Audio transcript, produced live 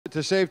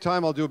To save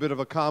time, I'll do a bit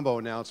of a combo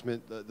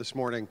announcement this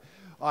morning.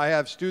 I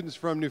have students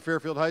from New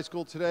Fairfield High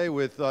School today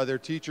with their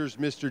teachers,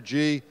 Mr.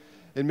 G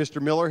and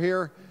Mr. Miller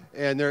here,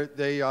 and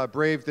they all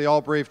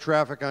braved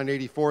traffic on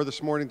 84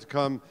 this morning to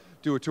come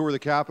do a tour of the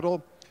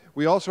Capitol.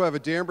 We also have a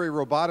Danbury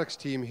robotics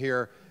team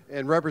here,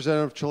 and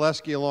Representative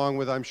Chalesky, along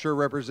with, I'm sure,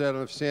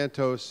 Representative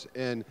Santos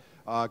and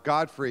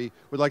Godfrey,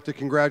 would like to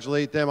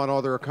congratulate them on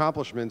all their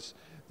accomplishments.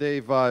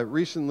 They've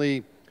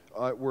recently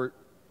were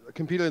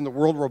competed in the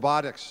World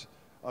Robotics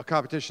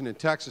competition in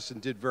Texas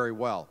and did very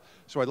well.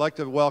 So I'd like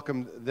to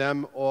welcome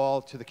them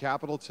all to the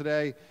Capitol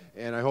today,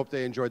 and I hope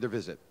they enjoyed their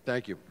visit.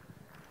 Thank you.